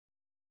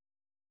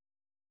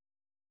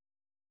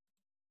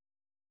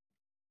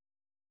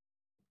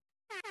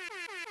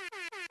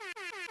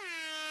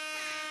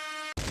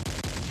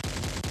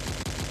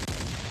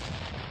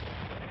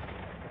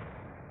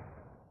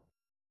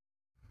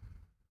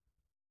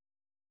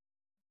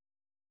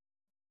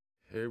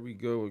Here we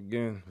go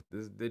again with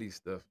this Diddy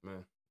stuff,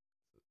 man.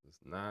 It's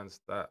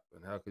non-stop,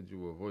 and how could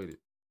you avoid it?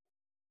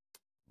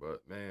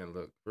 But man,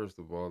 look, first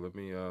of all, let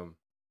me I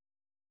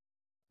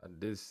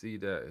did see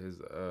that his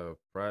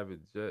private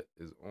jet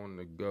is on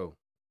the go.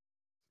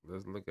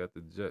 Let's look at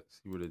the jet,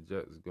 see where the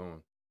jet is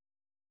going.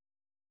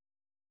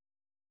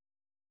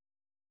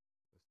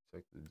 Let's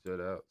check the jet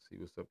out, see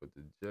what's up with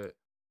the jet. It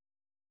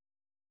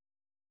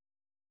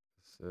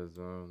says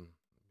let me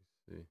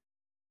see.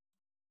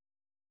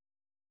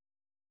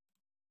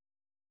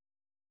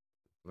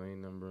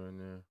 Plane number in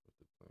there. What's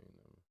the plane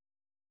number?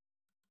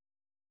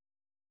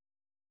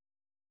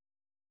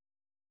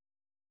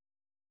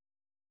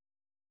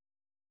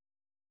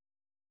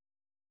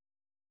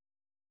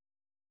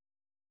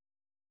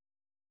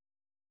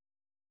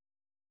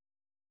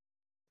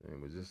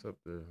 Dang, was just up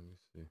there. Let me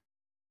see.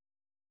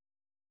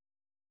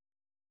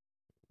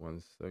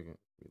 1 second.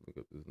 Let me look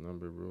up this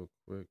number real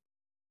quick.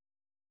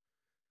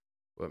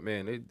 But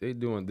man, they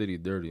doing Diddy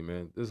dirty,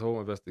 man. This whole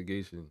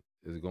investigation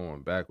is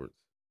going backwards.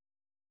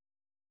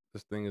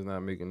 This thing is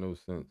not making no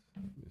sense.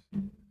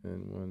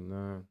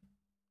 N19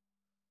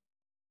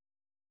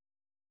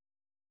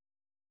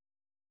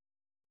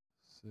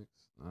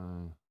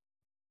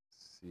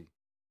 69C.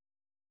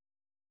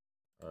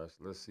 All right, so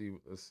let's see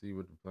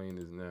what the plane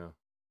is now.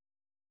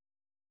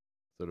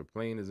 So the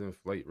plane is in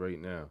flight right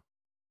now.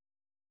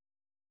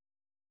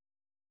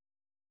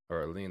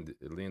 Or it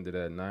landed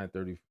at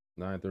 9:30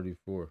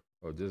 9:34.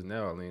 Oh, just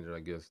now it landed,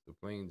 I guess. The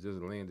plane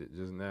just landed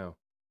just now.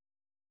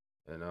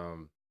 And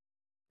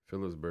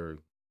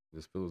Phillipsburg.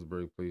 This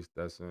Phillipsburg place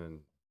that's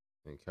in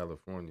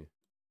California.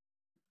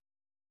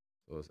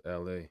 So it's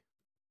LA.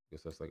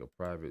 Guess that's like a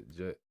private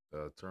jet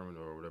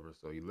terminal or whatever.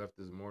 So he left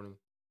this morning,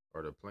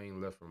 or the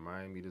plane left from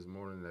Miami this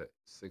morning at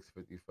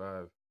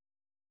 6:55,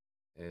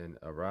 and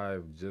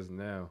arrived just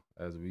now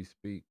as we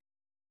speak,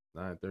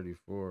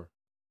 9:34,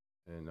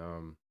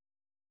 in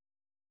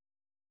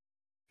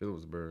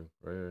Phillipsburg,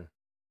 right here.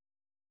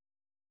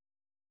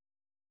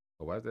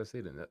 Oh, why does that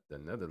say the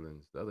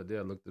Netherlands? The other day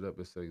I looked it up.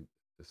 It said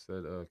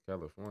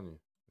California.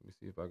 Let me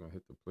see if I can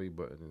hit the play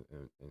button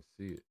and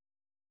see it.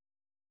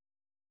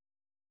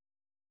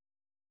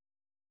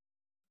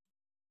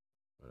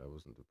 Oh, that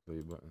wasn't the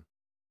play button.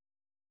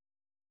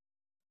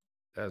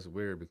 That's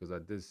weird because I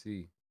did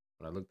see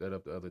when I looked that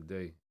up the other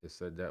day. It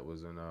said that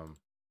was in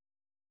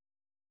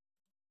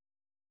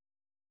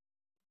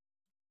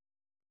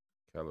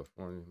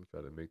California. Let me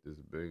try to make this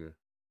bigger.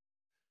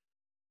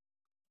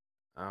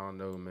 I don't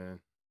know,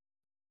 man.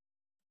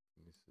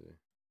 Let me see.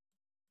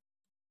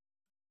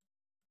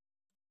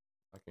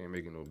 I can't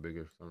make it no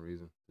bigger for some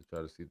reason to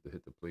try to see to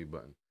hit the play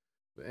button.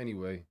 But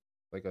anyway,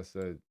 like I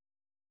said,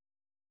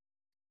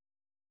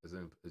 it's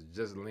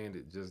just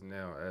landed just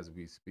now as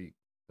we speak.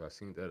 So I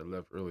seen that it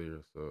left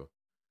earlier. So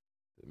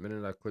the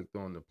minute I clicked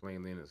on the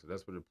plane landed, so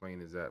that's where the plane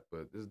is at.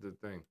 But this is the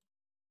thing.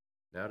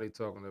 Now they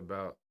talking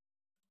about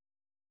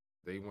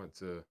they went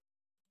to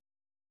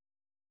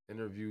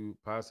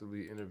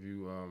possibly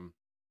interview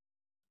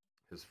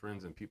his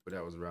friends and people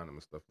that was around him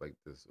and stuff like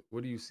this.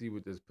 What do you see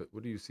with this?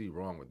 What do you see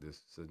wrong with this?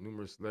 It says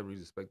numerous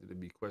celebrities expected to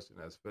be questioned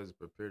as feds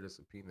prepare to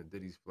subpoena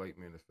Diddy's flight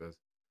manifest.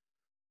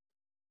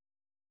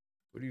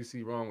 What do you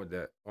see wrong with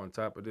that? On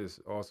top of this,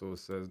 also it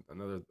says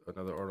another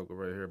article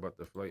right here about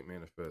the flight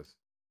manifest.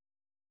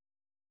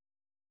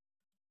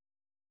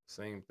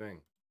 Same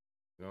thing.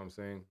 You know what I'm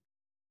saying?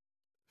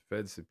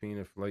 Fed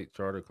subpoena flight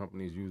charter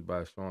companies used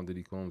by Sean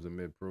Diddy Combs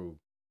amid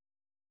probe.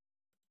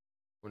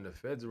 When the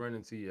feds run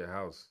into your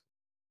house,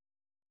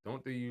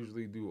 don't they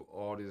usually do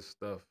all this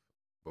stuff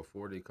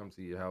before they come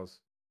to your house?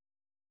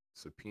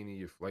 Subpoena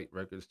your flight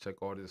records,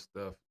 check all this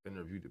stuff,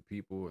 interview the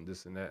people, and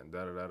this and that, and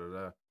da da da da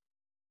da.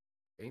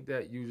 Ain't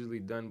that usually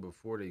done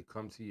before they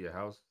come to your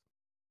house,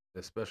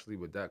 especially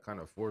with that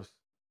kind of force?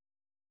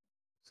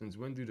 Since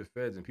when do the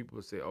feds and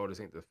people say, "Oh, this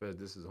ain't the feds.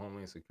 This is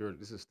Homeland Security.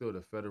 This is still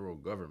the federal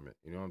government."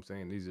 You know what I'm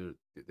saying?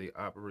 They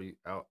operate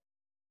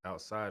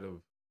outside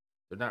of.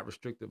 They're not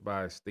restricted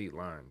by state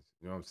lines.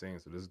 You know what I'm saying?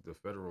 So this is the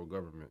federal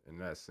government in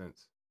that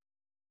sense.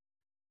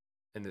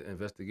 And the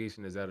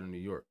investigation is out of New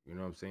York. You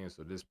know what I'm saying?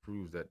 So this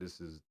proves that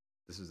this is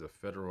a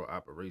federal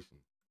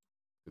operation.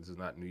 This is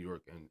not New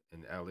York and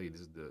LA.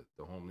 This is the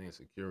Homeland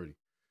Security.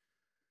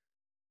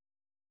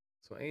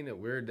 So ain't it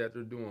weird that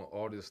they're doing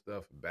all this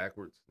stuff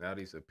backwards? Now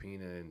they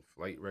subpoenaing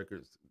flight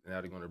records.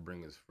 Now they're gonna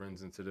bring his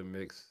friends into the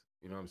mix.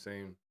 You know what I'm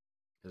saying?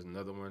 There's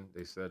another one.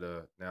 They said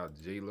now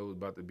J Lo's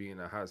about to be in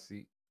a hot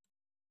seat.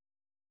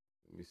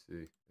 Let me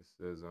see. It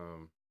says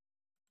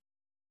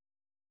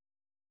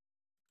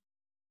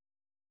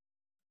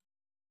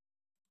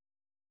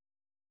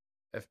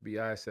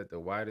FBI set to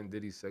widen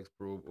Diddy sex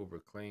probe over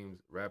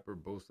claims rapper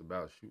boasts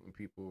about shooting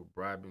people,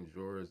 bribing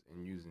jurors,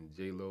 and using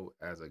J Lo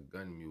as a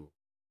gun mule.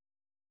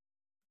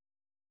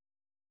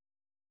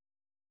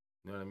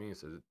 You know what I mean?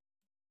 So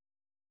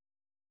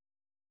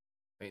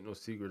Ain't no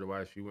secret to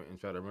why she went and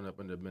tried to run up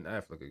under Ben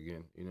Affleck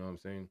again. You know what I'm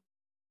saying?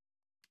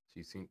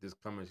 She seen this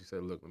coming. She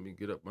said, "Look, let me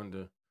get up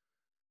under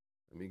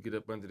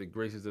the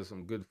graces of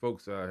some good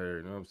folks out here."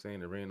 You know what I'm saying?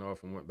 They ran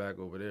off and went back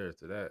over there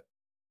to that,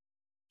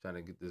 trying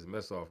to get this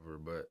mess off of her.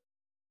 But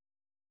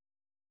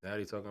now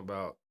they talking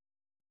about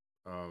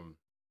um,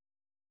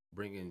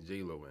 bringing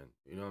J Lo in.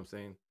 You know what I'm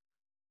saying?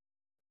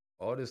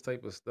 All this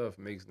type of stuff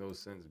makes no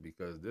sense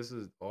because this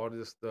is all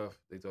this stuff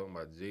they talking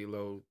about J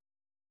Lo.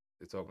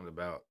 They talking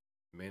about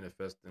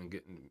manifesting,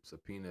 getting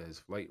subpoena his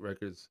flight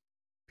records,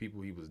 people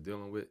he was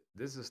dealing with.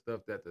 This is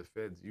stuff that the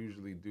feds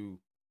usually do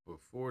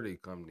before they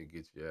come to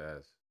get your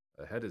ass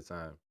ahead of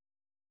time.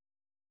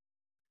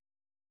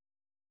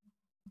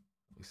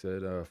 He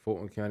said,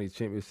 Fulton County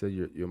Champion said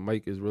your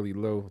mic is really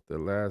low. The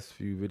last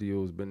few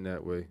videos been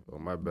that way. Oh,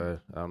 my bad.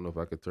 I don't know if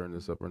I could turn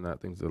this up or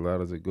not. Things as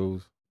loud as it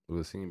goes. Will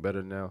it seem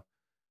better now?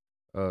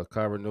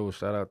 Kyra knows,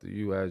 shout out to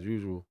you as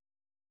usual.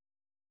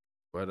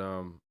 But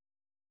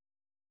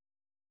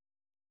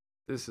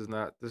this is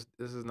not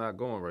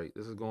going right.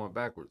 This is going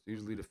backwards.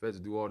 Usually the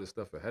feds do all this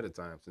stuff ahead of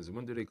time. Since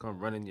when do they come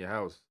run in your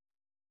house,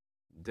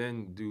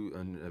 then do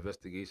an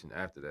investigation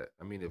after that?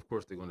 I mean, of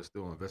course they're gonna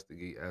still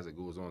investigate as it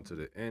goes on to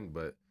the end,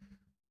 but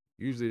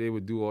usually they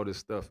would do all this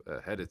stuff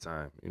ahead of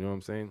time. You know what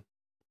I'm saying?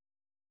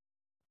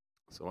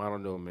 So I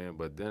don't know, man.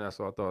 But then I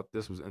thought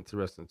this was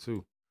interesting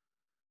too.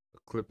 A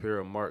clip here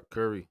of Mark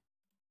Curry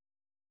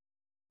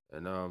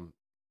and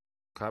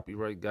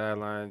copyright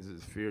guidelines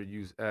is fair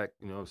use act.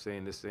 You know what I'm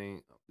saying? This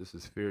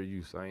is fair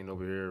use. I ain't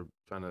over here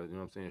trying to, you know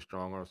what I'm saying,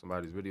 strong arm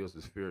somebody's videos.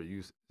 This is fair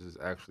use. This is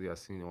actually I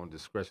seen it on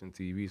Discretion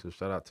TV. So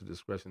shout out to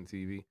Discretion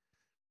TV.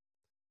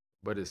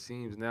 But it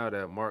seems now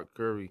that Mark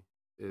Curry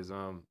is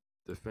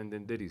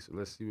defending Diddy. So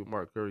let's see what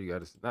Mark Curry got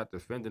to say. Not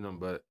defending him,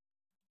 but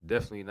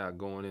definitely not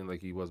going in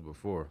like he was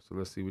before. So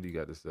let's see what he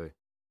got to say.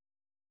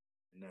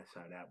 And that's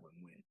how that one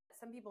went.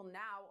 Some people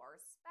now are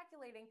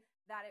speculating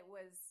that it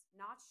was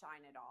not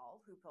Shine at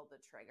all who pulled the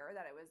trigger,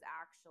 that it was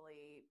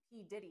actually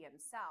P. Diddy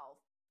himself.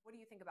 What do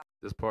you think about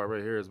this part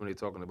right here? Is when they're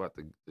talking about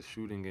the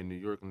shooting in New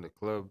York in the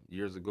club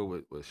years ago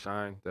with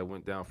Shine that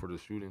went down for the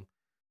shooting.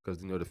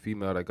 Because you know the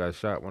female that got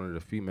shot, one of the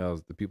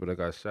females, the people that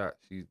got shot,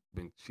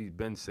 she's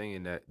been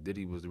saying that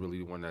Diddy was really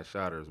the one that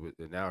shot her.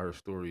 And now her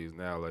story is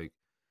now like,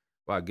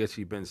 well, I guess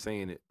she's been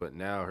saying it, but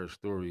now her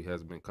story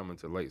has been coming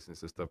to light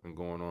since this stuff been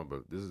going on.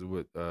 But this is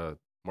what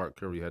Mark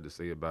Curry had to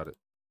say about it.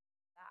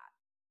 that?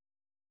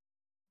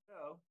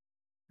 So,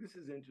 this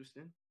is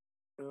interesting.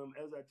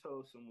 As I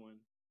told someone,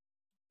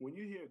 when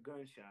you hear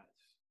gunshots,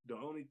 the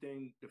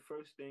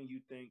first thing you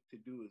think to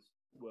do is,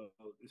 well,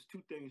 there's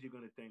two things you're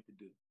going to think to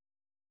do.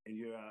 And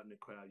you're out in the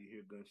crowd, you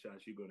hear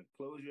gunshots, you're going to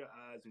close your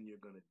eyes and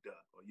you're going to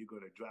duck or you're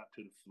going to drop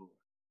to the floor.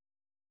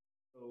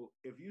 So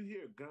if you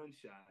hear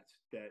gunshots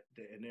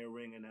and they're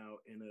ringing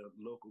out in a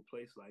local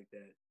place like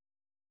that,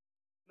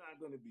 you're not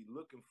going to be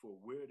looking for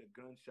where the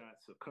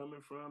gunshots are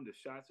coming from, the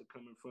shots are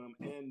coming from,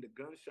 and the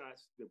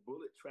gunshots, the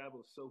bullet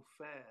travels so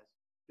fast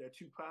that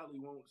you probably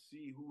won't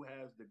see who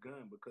has the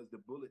gun because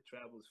the bullet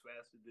travels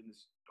faster than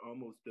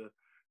almost the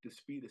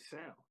speed of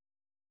sound.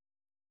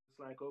 It's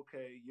like,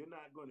 okay, you're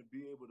not going to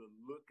be able to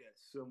look at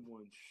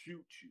someone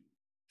shoot you.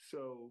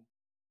 So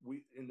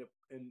we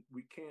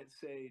can't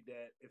say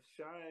that if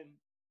Shine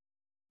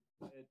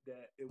said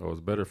that it Oh, was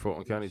it's better Diddy,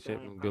 Fulton then County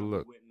Shine champion. Good probably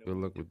luck. wouldn't Good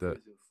have luck went to with that.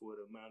 prison for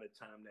the amount of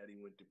time that he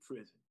went to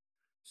prison.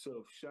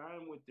 So if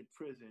Shine went to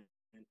prison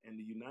and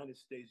the United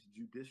States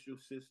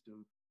judicial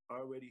system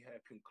already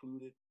had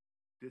concluded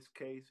this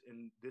case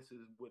and this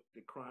is what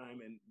the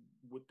crime and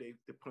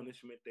the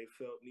punishment they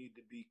felt need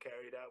to be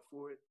carried out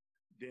for it,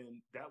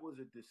 then that was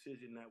a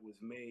decision that was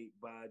made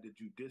by the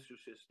judicial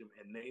system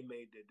and they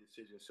made their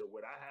decision. So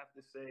what I have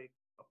to say,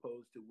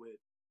 opposed to what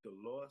the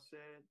law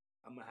said,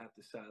 I'm gonna have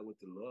to side with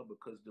the law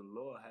because the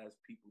law has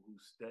people who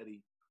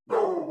study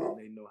and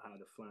they know how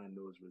to find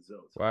those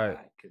results. Right.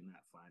 I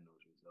cannot find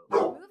those results.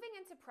 Moving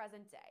into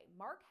present day,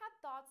 Mark had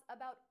thoughts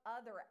about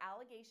other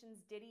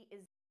allegations Diddy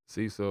is.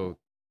 See,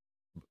 so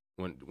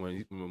when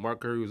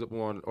Mark Curry was up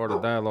on all the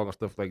dialogue and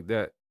stuff like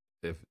that,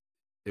 if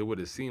it would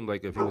have seemed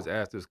like if he was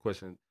asked this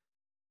question,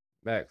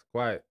 Max,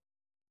 quiet,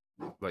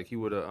 like he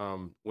would have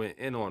went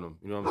in on him.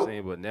 You know what I'm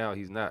saying? But now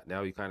he's not.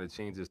 Now he kind of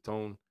changed his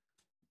tone.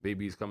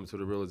 Maybe he's coming to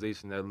the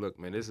realization that look,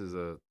 man, this is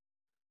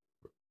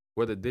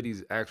whether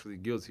Diddy's actually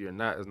guilty or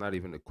not is not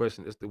even a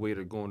question. It's the way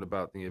they're going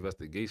about the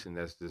investigation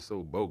that's just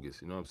so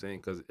bogus. You know what I'm saying?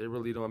 Because it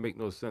really don't make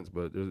no sense.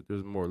 But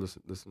there's more.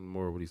 Listen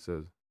more of what he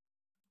says.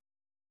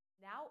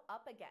 Now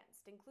up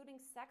against, including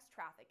sex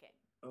trafficking.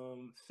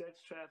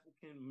 Sex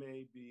trafficking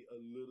may be a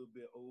little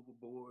bit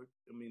overboard.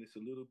 I mean, it's a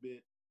little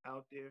bit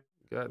out there.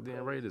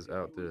 Goddamn right it's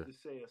out there. If you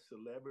was to say a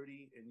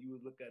celebrity and you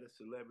would look at a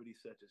celebrity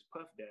such as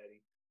Puff Daddy,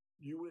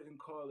 you wouldn't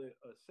call it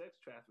a sex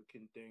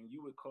trafficking thing.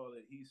 You would call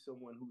it he's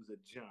someone who's a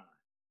John.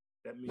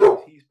 That means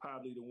he's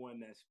probably the one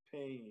that's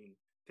paying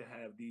to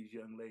have these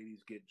young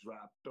ladies get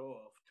dropped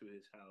off to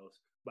his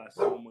house by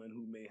someone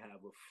who may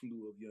have a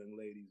slew of young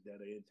ladies that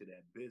are into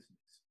that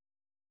business.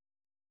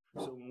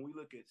 So when we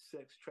look at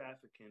sex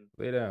trafficking,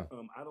 lay down.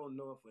 I don't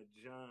know if a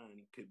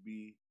John could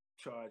be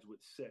charged with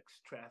sex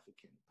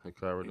trafficking. And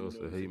Ricardo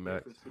said, there's "Hey a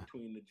Max." difference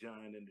between the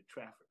John and the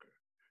trafficker.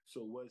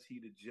 So was he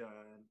the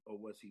John or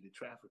was he the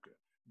trafficker?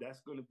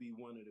 That's going to be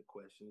one of the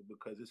questions,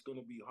 because it's going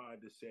to be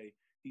hard to say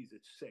he's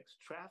a sex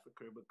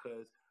trafficker,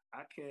 because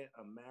I can't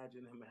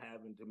imagine him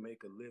having to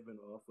make a living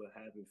off of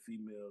having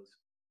females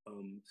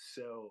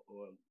sell,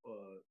 or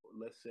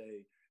let's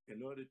say,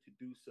 in order to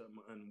do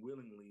something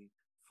unwillingly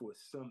for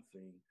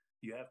something,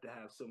 you have to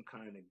have some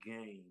kind of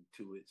gain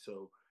to it.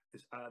 So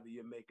it's either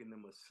you're making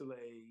them a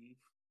slave,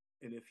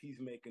 and if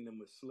he's making them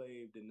a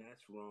slave, then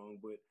that's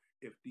wrong. But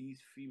if these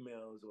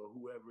females or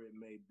whoever it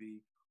may be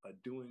are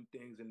doing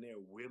things and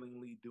they're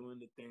willingly doing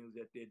the things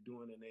that they're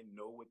doing and they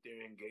know what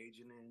they're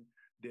engaging in,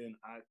 then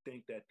I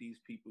think that these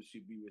people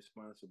should be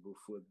responsible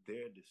for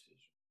their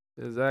decision.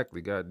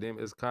 Exactly, goddamn,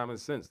 it's common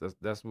sense.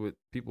 That's what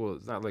people.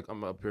 It's not like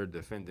I'm up here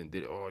defending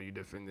Diddy. Oh, you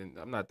defending?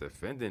 I'm not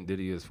defending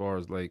Diddy as far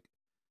as like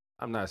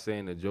I'm not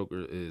saying the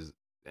Joker is.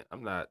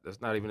 I'm not. That's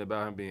not even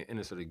about him being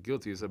innocent or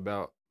guilty. It's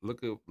about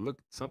look.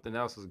 Something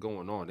else is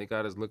going on. They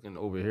got us looking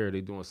over here. They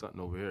doing something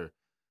over here.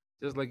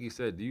 Just like you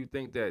said. Do you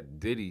think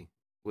that Diddy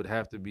would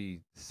have to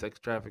be sex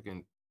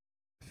trafficking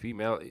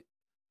female?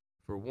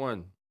 For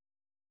one,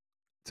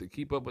 to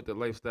keep up with the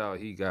lifestyle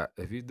he got,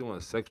 if he's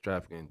doing sex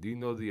trafficking, do you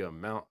know the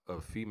amount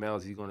of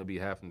females he's going to be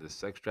having to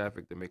sex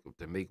traffic to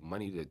make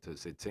money to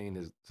sustain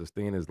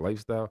his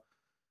lifestyle?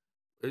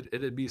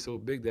 It'd be so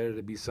big that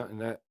it'd be something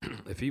that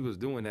if he was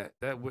doing that,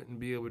 that wouldn't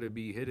be able to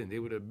be hidden. They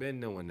would have been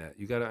knowing that.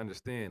 You got to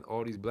understand,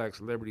 all these black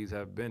celebrities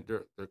have been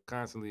they're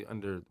constantly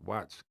under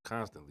watch,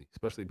 constantly,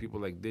 especially people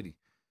like Diddy.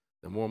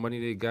 The more money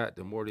they got,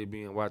 the more they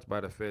being watched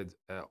by the feds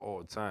at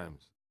all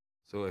times.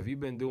 So if he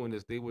been doing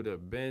this, they would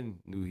have been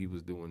knew he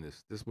was doing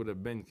this. This would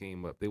have been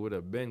came up. They would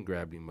have been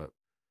grabbed him up.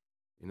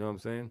 You know what I'm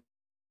saying?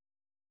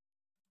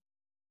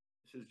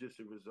 This is just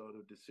a result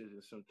of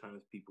decisions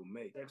sometimes people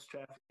make. Sex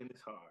trafficking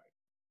is hard.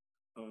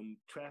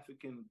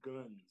 Trafficking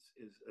guns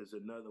is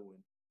another one.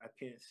 I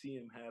can't see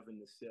him having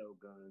to sell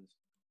guns.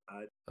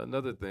 I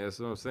Another thing, that's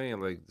what I'm saying.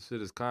 Like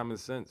shit is common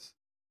sense.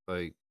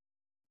 Like,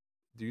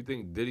 do you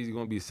think Diddy's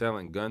gonna be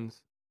selling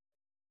guns?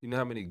 You know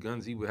how many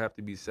guns he would have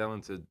to be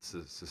selling to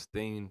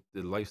sustain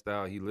the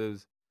lifestyle he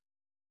lives?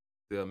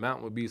 The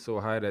amount would be so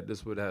high that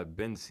this would have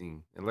been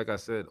seen. And like I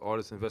said, all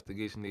this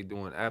investigation they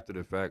doing after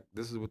the fact,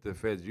 this is what the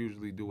feds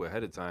usually do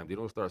ahead of time. They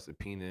don't start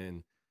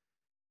subpoenaing.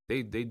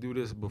 They do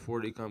this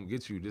before they come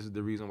get you. This is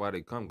the reason why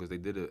they come, because they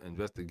did an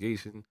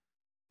investigation,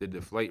 did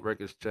the flight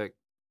records check,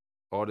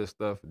 all this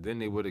stuff. Then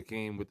they would have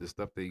came with the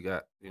stuff they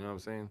got. You know what I'm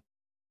saying?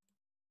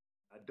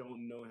 I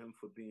don't know him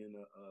for being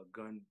a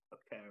gun a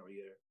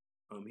carrier.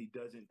 He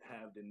doesn't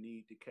have the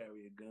need to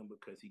carry a gun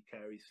because he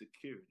carries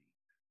security.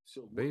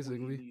 So what would he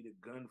Basically, need a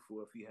gun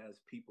for if he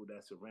has people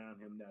that's around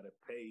him that are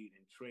paid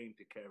and trained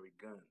to carry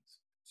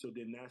guns? So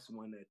then that's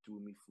one that threw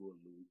me for a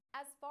loop.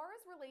 As far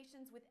as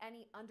relations with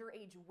any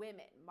underage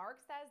women, Mark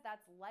says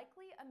that's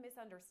likely a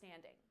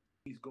misunderstanding.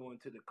 He's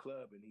going to the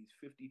club and he's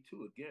 52.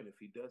 Again, if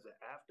he does an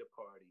after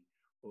party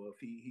or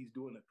if he's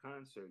doing a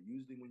concert,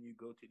 usually when you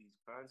go to these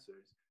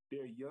concerts,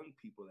 there are young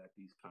people at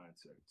these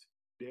concerts.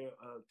 They're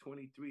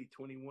 23,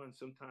 21,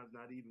 sometimes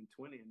not even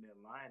 20, and they're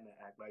lying to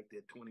act like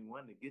they're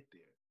 21 to get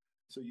there.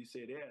 So you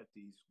say they're at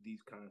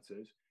these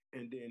concerts,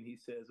 and then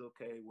he says,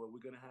 okay, well,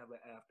 we're gonna have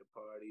an after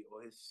party,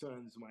 or his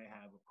sons might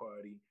have a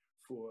party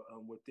for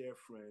with their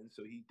friends.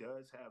 So he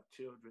does have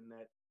children,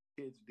 that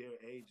kids their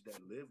age that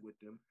live with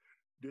them.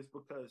 Just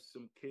because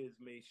some kids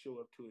may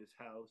show up to his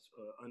house,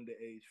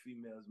 underage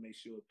females may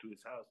show up to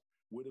his house.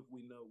 What if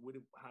we know? What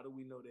if? How do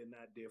we know they're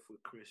not there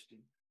for Christian?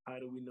 How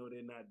do we know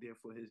they're not there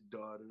for his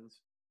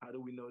daughters? How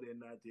do we know they're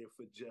not there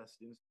for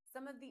Justin?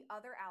 Some of the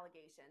other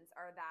allegations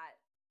are that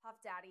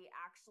Puff Daddy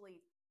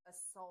actually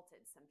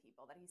assaulted some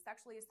people, that he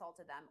sexually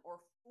assaulted them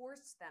or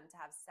forced them to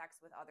have sex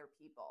with other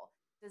people.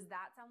 Does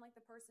that sound like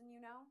the person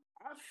you know?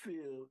 I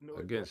feel no.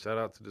 again,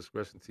 shout out to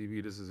Discretion TV.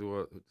 This is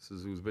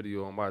whose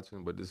video I'm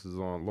watching, but this is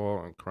on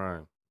law and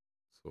crime.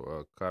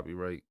 So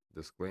copyright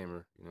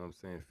disclaimer. You know what I'm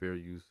saying? Fair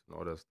use and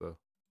all that stuff.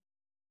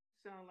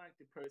 Sound like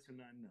the person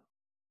I know.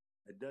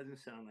 It doesn't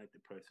sound like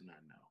the person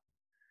I know.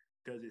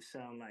 Does it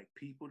sound like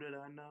people that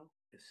I know?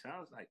 It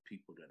sounds like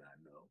people that I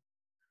know.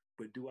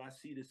 But do I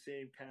see the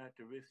same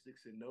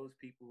characteristics in those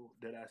people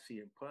that I see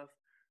in Puff?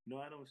 No,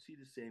 I don't see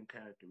the same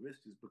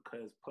characteristics,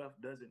 because Puff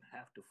doesn't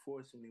have to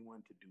force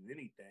anyone to do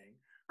anything,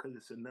 because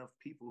it's enough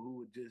people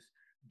who would just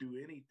do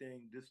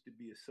anything just to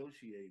be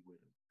associated with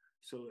him.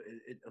 So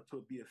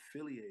to be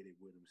affiliated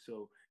with him.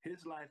 So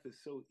his life is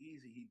so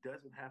easy. He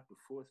doesn't have to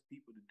force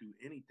people to do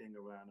anything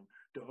around him.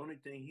 The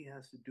only thing he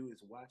has to do is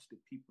watch the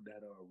people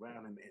that are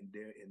around him and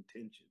their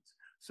intentions.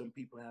 Some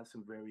people have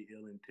some very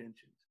ill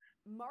intentions.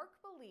 Mark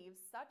believes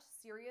such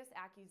serious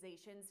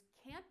accusations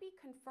can't be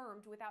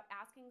confirmed without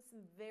asking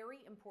some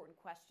very important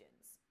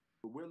questions.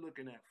 But we're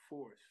looking at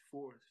force.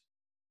 Force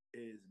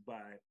is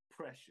by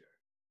pressure.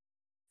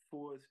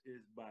 Force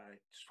is by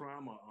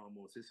trauma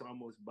almost. It's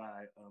almost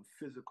by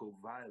physical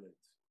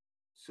violence.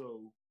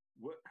 So,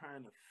 what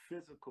kind of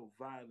physical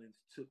violence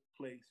took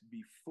place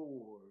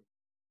before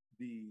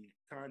the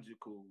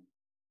conjugal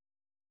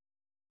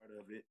part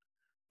of it.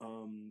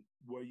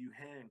 Were you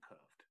handcuffed?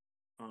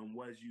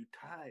 Was you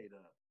tied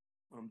up?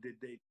 Did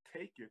they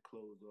take your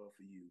clothes off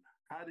of you?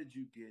 How did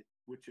you get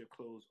with your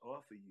clothes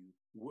off of you?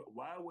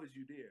 Why was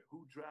you there?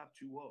 Who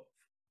dropped you off?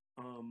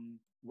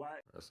 Why?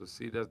 So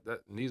see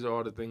that these are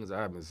all the things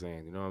I've been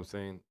saying. You know what I'm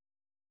saying?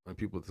 When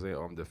people say,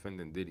 "Oh, I'm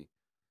defending Diddy,"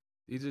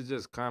 these are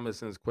just common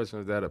sense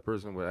questions that a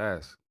person would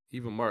ask.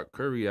 Even Mark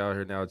Curry out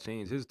here now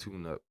changed his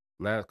tune up.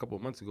 Last couple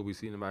of months ago, we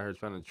seen him out here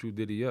trying to chew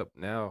Diddy up.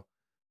 Now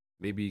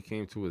maybe he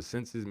came to his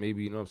senses.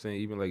 Maybe, you know what I'm saying?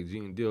 Even like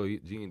Gene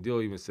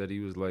Deal even said, he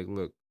was like,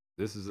 look,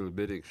 this is a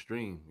bit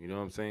extreme. You know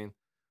what I'm saying?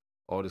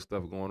 All this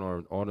stuff going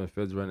on, all the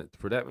feds running,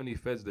 for that many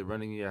feds that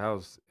running in your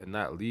house and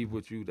not leave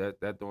with you, that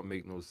don't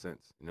make no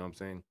sense. You know what I'm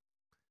saying?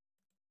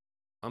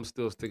 I'm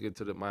still sticking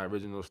to my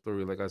original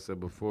story. Like I said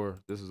before,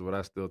 this is what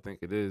I still think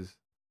it is.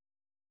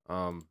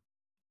 Um,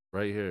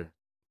 right here,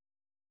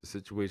 the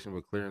situation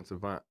with Clarence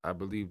Avant. I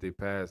believe they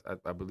passed.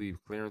 I believe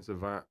Clarence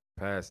Avant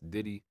passed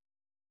Diddy,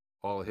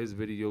 all his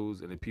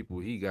videos and the people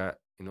he got.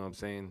 You know what I'm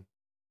saying?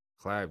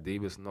 Clive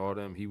Davis and all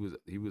them. He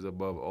was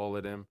above all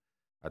of them.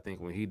 I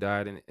think when he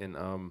died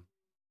in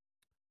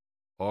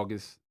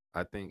August,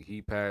 I think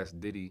he passed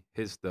Diddy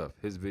his stuff,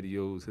 his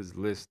videos, his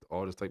list,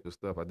 all this type of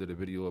stuff. I did a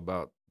video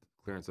about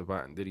Clarence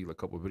Avant and Diddy a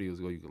couple of videos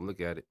ago. You can look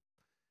at it.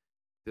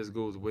 This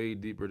goes way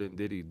deeper than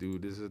Diddy,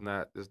 dude. This is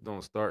not. This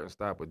don't start and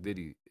stop with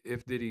Diddy.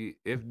 If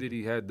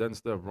Diddy had done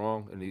stuff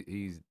wrong and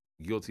he's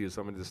guilty of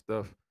some of this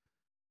stuff,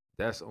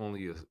 that's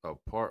only a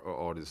part of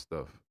all this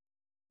stuff.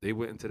 They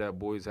went into that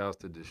boy's house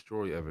to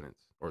destroy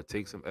evidence or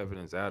take some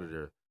evidence out of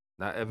there.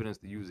 Not evidence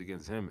to use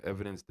against him,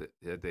 evidence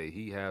that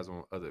he has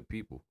on other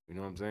people. You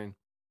know what I'm saying?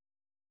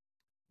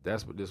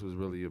 That's what this was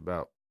really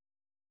about.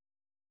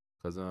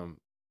 Cause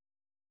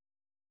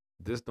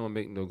this don't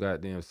make no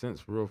goddamn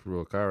sense for real. For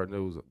real, Kyra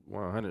knows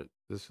 100.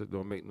 This shit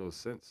don't make no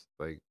sense.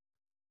 Like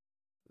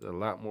there's a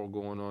lot more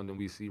going on than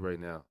we see right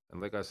now.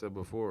 And like I said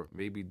before,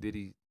 maybe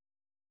Diddy,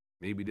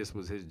 maybe this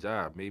was his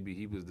job. Maybe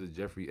he was the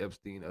Jeffrey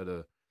Epstein of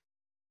the,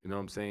 you know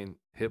what I'm saying,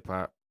 hip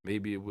hop.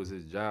 Maybe it was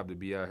his job to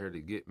be out here to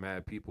get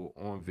mad people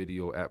on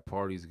video at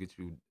parties, get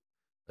you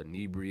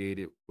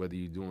inebriated, whether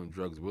you're doing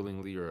drugs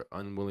willingly or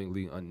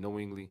unwillingly,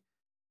 unknowingly,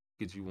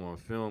 get you on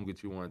film,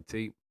 get you on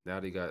tape. Now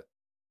they got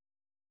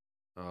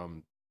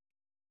um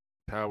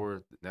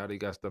power. Now they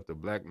got stuff to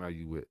blackmail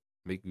you with,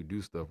 make you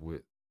do stuff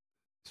with,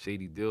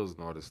 shady deals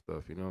and all this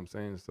stuff. You know what I'm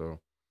saying? So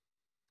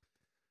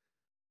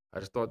I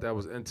just thought that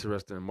was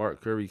interesting.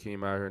 Mark Curry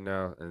came out here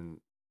now, and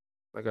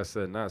like I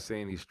said, not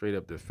saying he's straight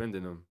up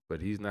defending him,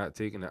 but he's not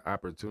taking the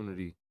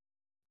opportunity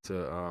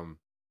to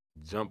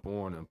jump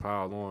on and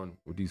pile on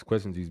with these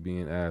questions he's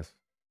being asked.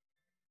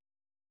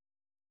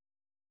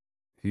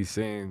 He's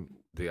saying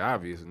the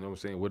obvious, you know what I'm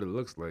saying, what it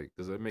looks like.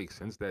 Does it make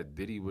sense that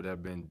Diddy would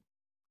have been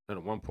in the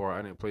one part?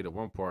 I didn't play the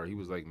one part. He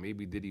was like,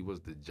 maybe Diddy was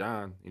the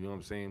John, you know what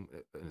I'm saying?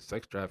 In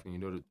sex trafficking, you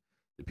know,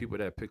 the people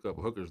that pick up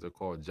hookers, they're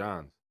called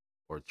Johns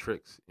or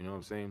tricks, you know what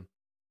I'm saying?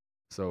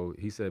 So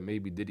he said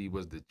maybe Diddy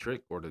was the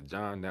trick or the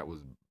John that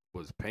was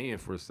paying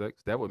for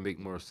sex. That would make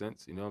more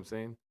sense, you know what I'm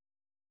saying?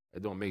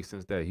 It don't make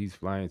sense that he's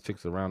flying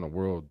chicks around the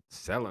world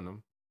selling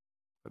them.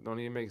 That don't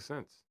even make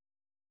sense.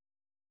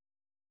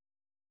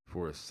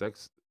 For a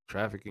sex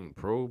trafficking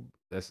probe,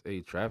 that's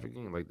a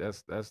trafficking. Like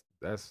that's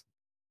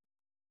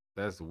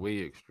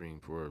way extreme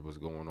for what's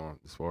going on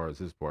as far as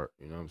his part.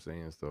 You know what I'm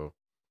saying? So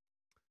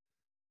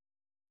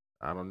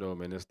I don't know,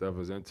 man. This stuff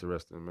is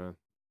interesting, man.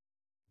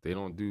 They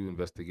don't do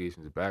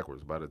investigations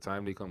backwards. By the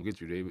time they come get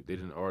you, they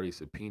didn't already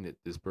subpoenaed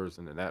this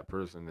person and that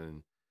person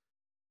and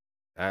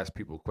ask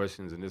people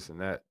questions and this and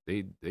that.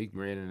 They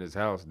ran in his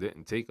house,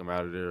 didn't take him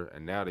out of there,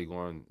 and now they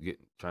going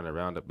trying to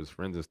round up his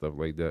friends and stuff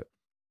like that.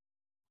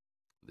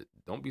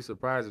 Don't be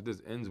surprised if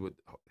this ends with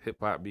hip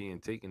hop being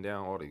taken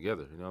down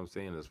altogether. You know what I'm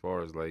saying? As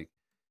far as like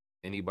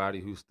anybody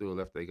who's still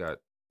left, they got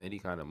any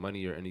kind of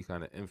money or any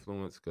kind of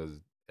influence,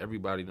 because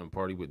everybody done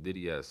party with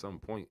Diddy at some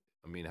point.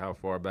 I mean, how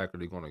far back are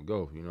they gonna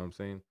go? You know what I'm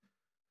saying?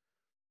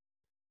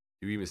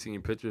 You even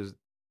seen pictures.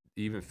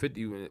 Even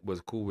 50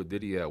 was cool with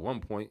Diddy at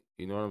one point.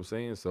 You know what I'm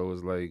saying? So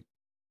it's like,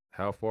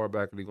 how far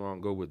back are they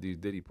gonna go with these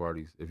Diddy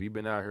parties? If he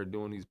been out here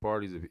doing these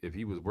parties, if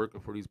he was working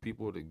for these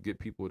people to get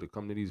people to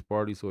come to these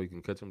parties so he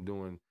can catch them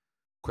doing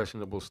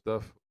questionable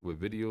stuff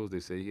with videos, they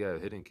say he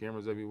had hidden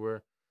cameras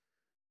everywhere.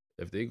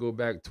 If they go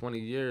back 20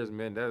 years,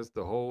 man, that's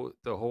the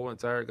whole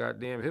entire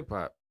goddamn hip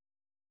hop.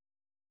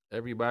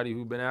 Everybody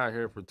who been out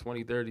here for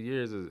 20, 30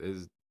 years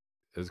is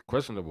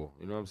questionable.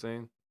 You know what I'm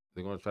saying?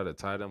 They're gonna try to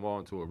tie them all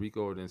into a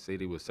RICO and then say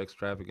they were sex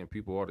trafficking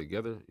people all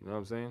together. You know what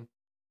I'm saying?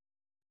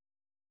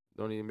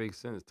 Don't even make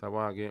sense.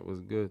 Taiwan Gant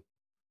was good.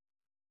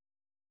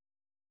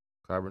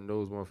 Carbon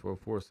Nose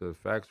 144 said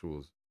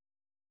factuals.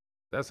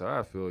 That's how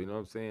I feel. You know what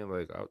I'm saying?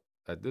 Like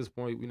at this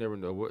point, we never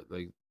know what.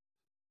 Like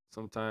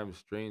sometimes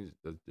strange.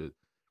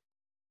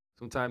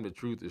 Sometimes the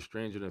truth is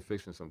stranger than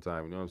fiction.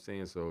 Sometimes, you know what I'm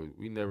saying? So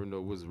we never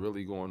know what's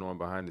really going on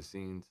behind the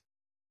scenes.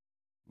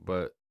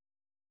 But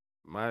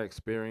my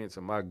experience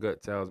and my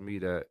gut tells me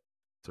that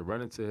to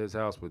run into his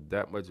house with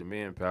that much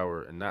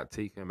manpower and not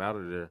take him out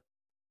of there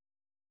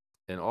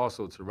And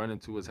also to run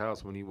into his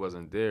house when he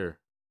wasn't there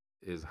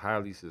is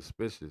highly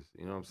suspicious.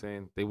 You know what I'm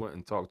saying? They went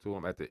and talked to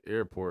him at the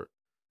airport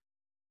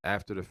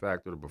after the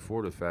fact or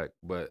before the fact,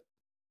 but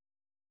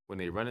when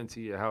they run into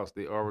your house,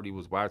 they already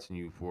was watching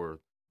you for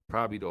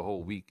probably the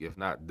whole week, if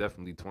not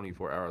definitely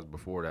 24 hours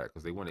before that,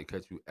 because they want to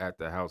catch you at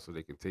the house so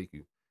they can take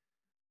you.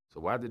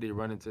 So why did they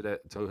run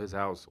to his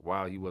house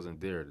while he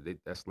wasn't there?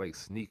 That's like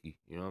sneaky.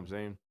 You know what I'm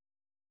saying?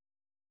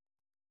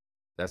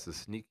 That's a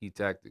sneaky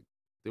tactic.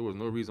 There was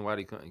no reason why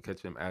they couldn't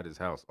catch him at his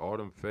house. All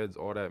them feds,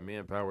 all that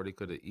manpower, they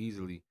could have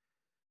easily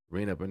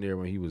ran up in there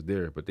when he was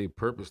there, but they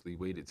purposely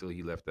waited till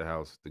he left the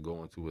house to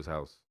go into his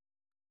house.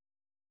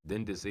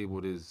 Then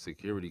disabled his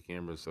security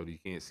cameras so that you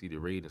can't see the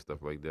raid and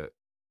stuff like that.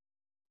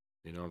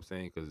 You know what I'm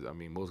saying? Because I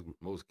mean,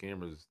 most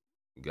cameras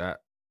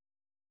got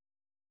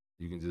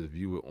you can just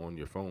view it on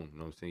your phone. You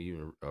know what I'm saying?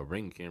 Even a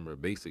ring camera, a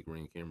basic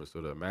ring camera.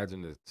 So to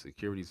imagine the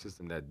security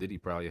system that Diddy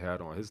probably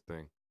had on his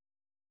thing.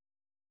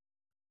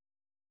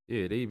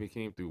 Yeah, they even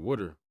came through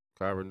water.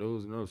 Kyra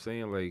knows, you know what I'm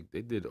saying? Like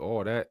they did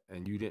all that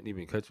and you didn't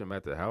even catch him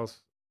at the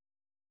house.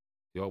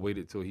 Y'all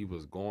waited till he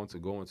was gone to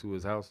go into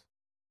his house.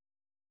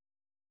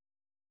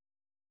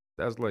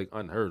 That's like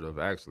unheard of,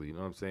 actually. You know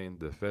what I'm saying?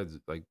 The feds,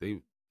 like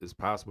it's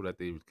possible that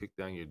they would kick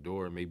down your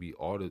door and maybe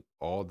all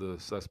the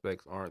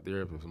suspects aren't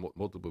there if there's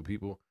multiple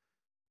people.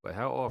 But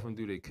how often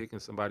do they kick in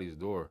somebody's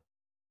door,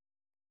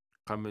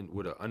 come in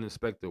with an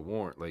uninspected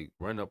warrant, like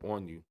run up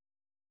on you,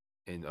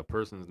 and a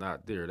person's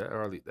not there? That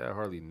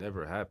hardly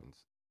never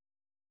happens.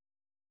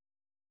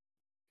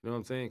 You know what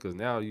I'm saying? Because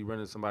now you run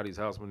in somebody's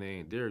house when they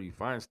ain't there, you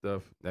find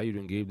stuff. Now you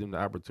done gave them the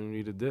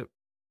opportunity to dip.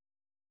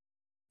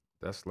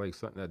 That's like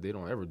something that they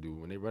don't ever do.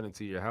 When they run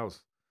into your house,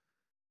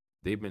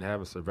 they've been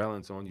having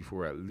surveillance on you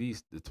for at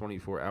least the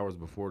 24 hours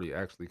before they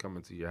actually come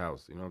into your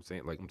house. You know what I'm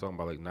saying? Like I'm talking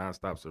about like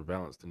nonstop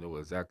surveillance to know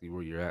exactly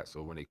where you're at.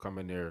 So when they come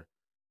in there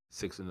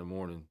 6 in the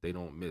morning, they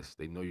don't miss.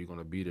 They know you're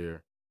gonna be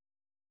there.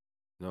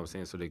 You know what I'm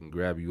saying? So they can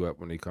grab you up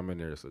when they come in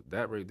there. So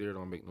that right there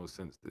don't make no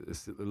sense.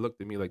 It looked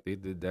to me like they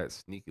did that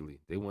sneakily.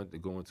 They wanted to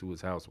go into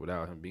his house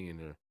without him being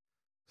there,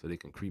 so they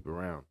can creep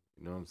around.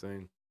 You know what I'm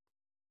saying?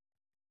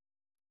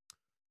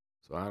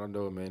 So I don't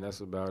know, man.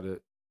 That's about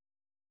it.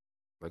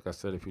 Like I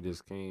said, if he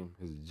just came,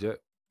 his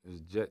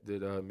jet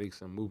did make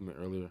some movement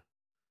earlier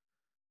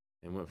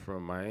and went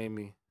from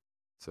Miami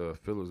to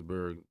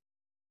Phillipsburg.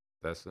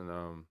 That's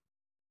in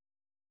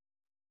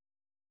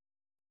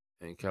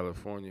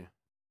California.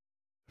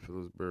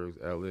 Phillipsburg's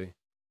LA.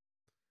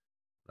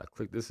 I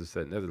clicked this. It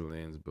said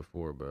Netherlands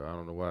before, but I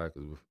don't know why.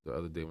 Because the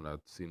other day when I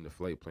seen the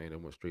flight plane,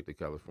 it went straight to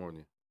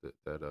California.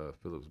 That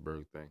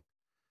Phillipsburg thing.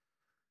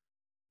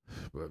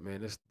 But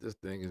man, this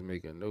thing is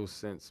making no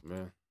sense,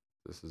 man.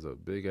 This is a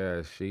big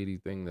ass shady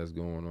thing that's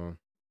going on,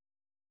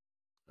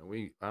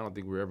 and I don't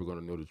think we're ever gonna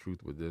know the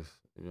truth with this.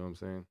 You know what I'm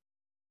saying?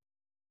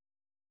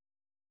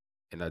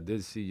 And I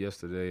did see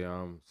yesterday,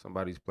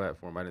 somebody's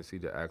platform. I didn't see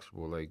the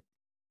actual like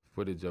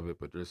footage of it,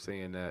 but they're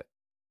saying that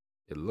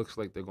it looks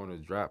like they're gonna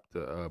drop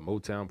the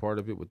Motown part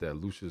of it with that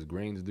Lucius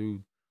Grains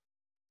dude,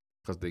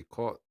 because they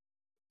caught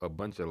a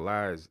bunch of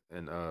lies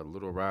in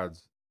Little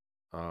Rod's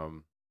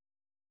um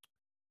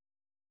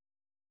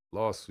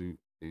lawsuit.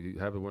 You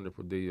have a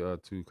wonderful day,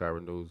 too,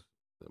 Kyra knows.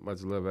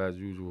 Much love as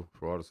usual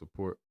for all the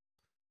support.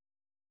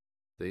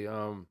 They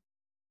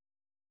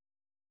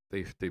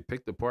they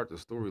picked apart the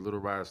story, Little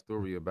Rod's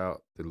story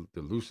about the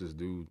Lucius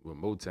dude with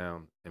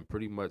Motown, and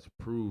pretty much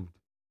proved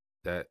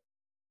that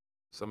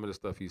some of the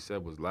stuff he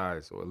said was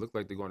lies. So it looked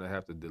like they're going to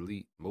have to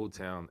delete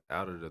Motown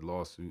out of the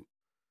lawsuit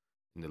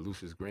and the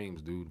Lucius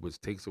Grames dude,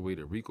 which takes away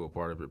the RICO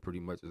part of it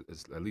pretty much,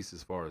 at least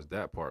as far as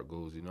that part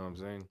goes. You know what I'm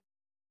saying?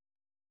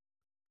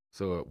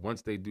 So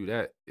once they do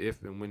that,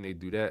 if and when they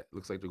do that,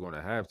 looks like they're going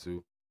to have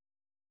to.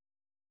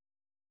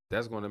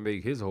 That's going to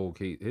make his whole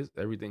case, his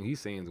everything he's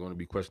saying is going to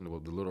be questionable.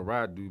 The Little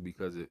Rod dude,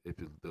 because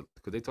because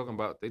they talking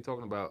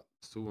about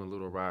suing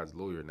Little Rod's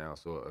lawyer now.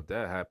 So if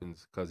that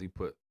happens, because he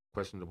put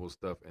questionable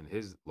stuff in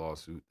his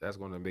lawsuit, that's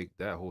going to make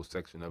that whole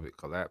section of it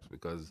collapse,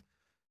 because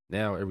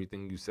now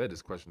everything you said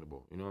is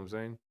questionable. You know what I'm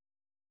saying?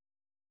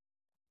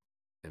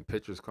 And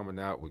pictures coming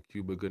out with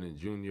Cuba Gooding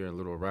Jr. and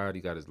Little Rod.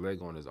 He got his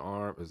leg on his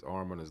arm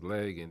on his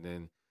leg, and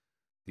then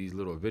these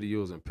little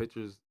videos and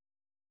pictures.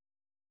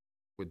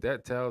 What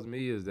that tells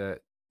me is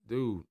that,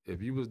 dude,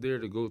 if you was there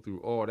to go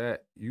through all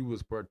that, you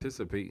was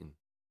participating.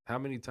 How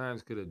many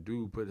times could a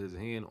dude put his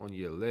hand on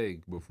your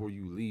leg before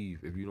you leave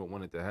if you don't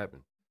want it to happen?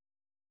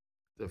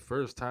 The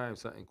first time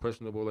something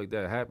questionable like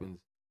that happens,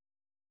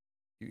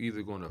 you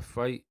either gonna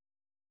fight,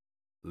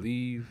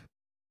 leave,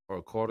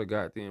 or call the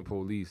goddamn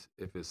police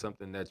if it's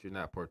something that you're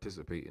not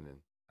participating in.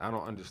 I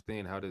don't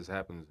understand how this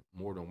happens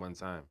more than one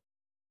time.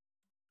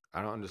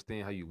 I don't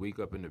understand how you wake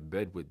up in the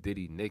bed with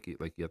Diddy naked,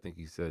 like I think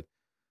he said.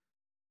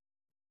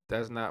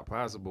 That's not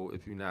possible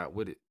if you're not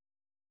with it.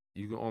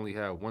 You can only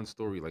have one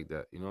story like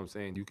that. You know what I'm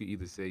saying? You could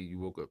either say you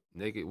woke up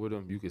naked with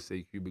him. You could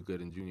say Cuba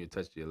Gooding Jr.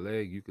 touched your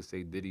leg. You could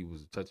say Diddy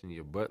was touching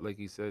your butt, like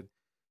he said.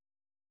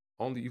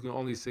 You can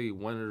only say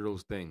one of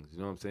those things. You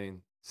know what I'm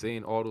saying?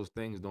 saying all those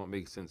things don't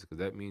make sense because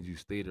that means you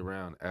stayed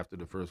around after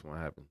the first one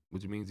happened,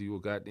 which means you a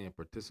goddamn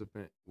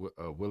participant,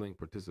 a willing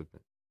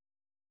participant.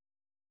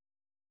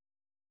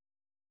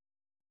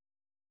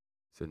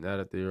 So now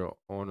that they're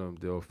on them,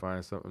 they'll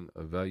find something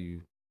of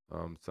value,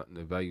 something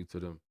of value to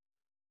them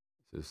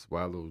to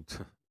swallow.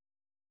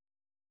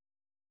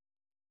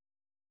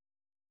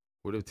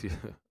 What if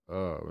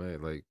oh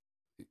man, like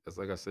that's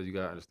like I said, you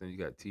gotta understand. You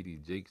got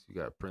TD Jakes, you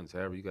got Prince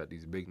Harry, you got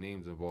these big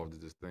names involved in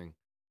this thing.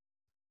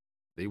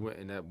 They went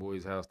in that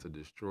boy's house to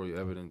destroy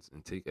evidence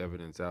and take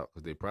evidence out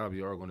because they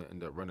probably are going to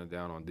end up running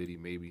down on Diddy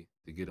maybe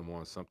to get him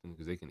on something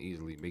because they can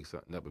easily make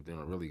something up if they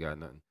don't really got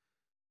nothing.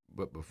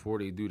 But before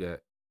they do that,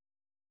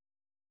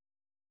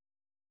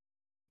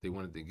 they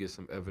wanted to get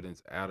some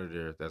evidence out of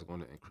there that's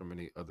going to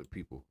incriminate other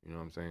people. You know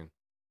what I'm saying?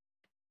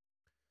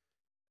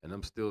 And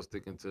I'm still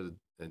sticking to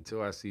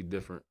until I see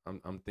different.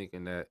 I'm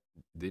thinking that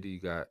Diddy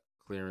got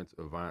clearance,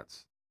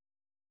 Avance,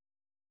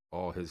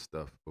 all his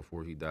stuff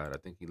before he died. I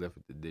think he left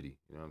it to Diddy.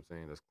 You know what I'm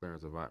saying? That's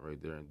Clarence Avant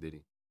right there and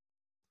Diddy.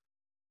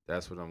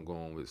 That's what I'm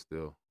going with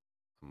still.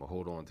 I'm gonna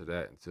hold on to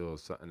that until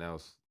something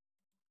else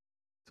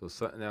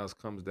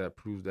comes that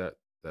proves that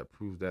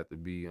to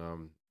be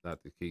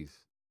not the case.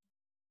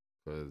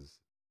 Because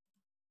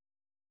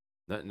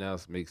nothing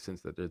else makes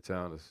sense that they're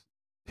telling us.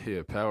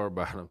 Yeah, power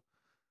bottom.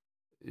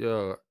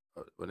 Yo,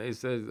 when they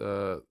said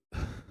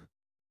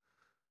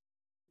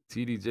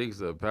TD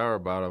Jakes a power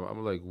bottom,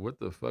 I'm like, what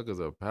the fuck is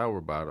a power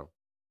bottom?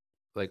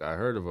 Like I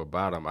heard of a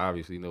bottom,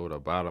 obviously know what a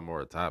bottom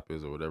or a top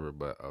is or whatever,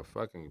 but a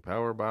fucking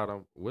power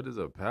bottom, what is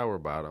a power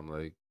bottom?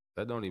 Like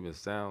that don't even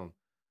sound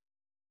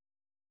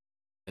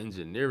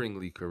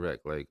engineeringly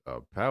correct. Like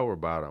a power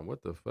bottom,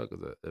 what the fuck is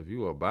that? If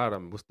you a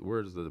bottom, what's the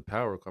words of the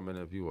power coming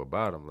if you a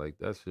bottom? Like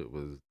that shit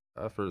was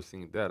I first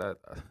seen that.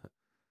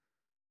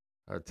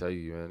 I tell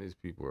you, man, these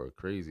people are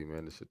crazy,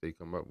 man. The shit they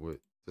come up with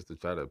just to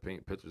try to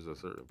paint pictures of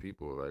certain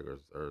people, like,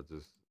 or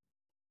just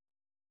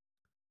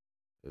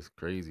it's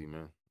crazy,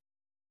 man.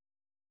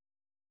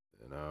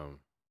 And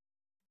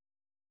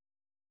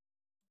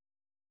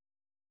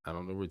I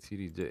don't know where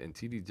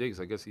TD Jakes.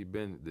 I guess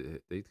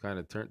they kind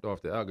of turned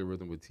off the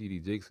algorithm with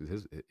TD Jakes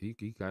because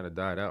he kind of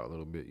died out a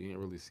little bit. You ain't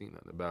really seen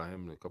nothing about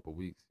him in a couple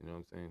weeks. You know what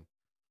I'm saying?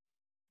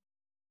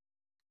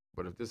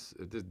 But if this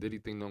Diddy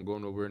thing don't go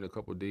nowhere in a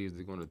couple days,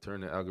 they're gonna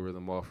turn the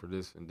algorithm off for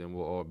this, and then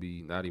we'll all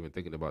be not even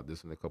thinking about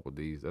this in a couple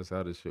days. That's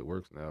how this shit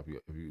works now.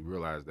 If you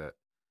realize that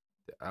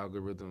the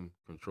algorithm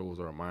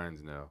controls our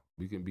minds now,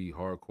 we can be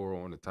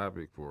hardcore on the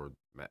topic for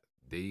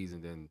days,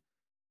 and then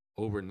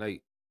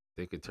overnight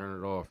they could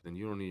turn it off. Then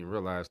you don't even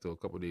realize till a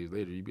couple days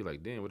later. You'd be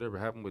like, damn, whatever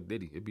happened with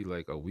Diddy? It'd be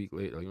like a week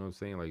later. You know what I'm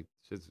saying? Like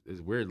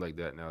it's weird like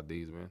that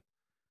nowadays, man.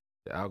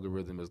 The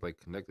algorithm is like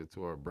connected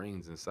to our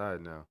brains inside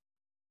now.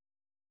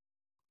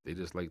 They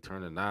just like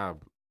turn a knob,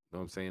 you know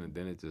what I'm saying? And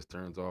then it just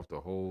turns off the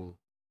whole,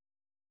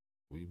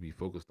 we be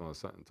focused on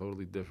something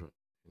totally different.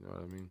 You know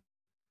what I mean?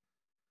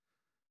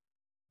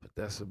 But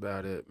that's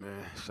about it,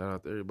 man. Shout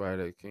out to everybody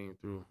that came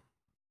through.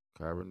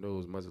 Kyra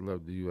knows, much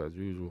love to you as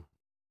usual.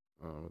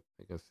 I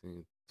think I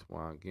seen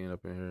Twan again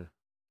up in here.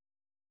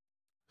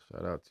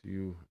 Shout out to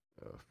you,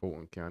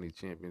 Fulton County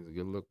champions.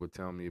 Good luck with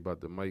telling me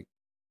about the mic.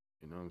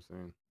 You know what I'm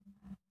saying?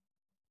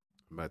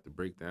 I'm about to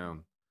break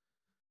down.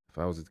 If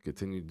I was to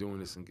continue doing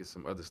this and get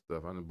some other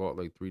stuff, I done bought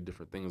like 3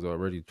 different things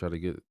already. Try to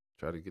get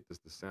this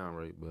to sound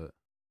right, but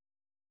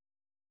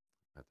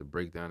I have to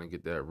break down and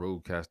get that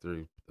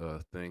Rodecaster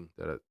thing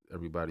that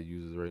everybody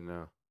uses right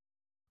now.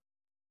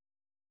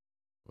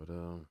 But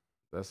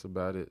that's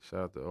about it. Shout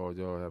out to all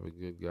y'all. Have a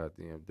good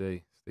goddamn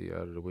day. Stay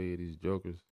out of the way of these jokers.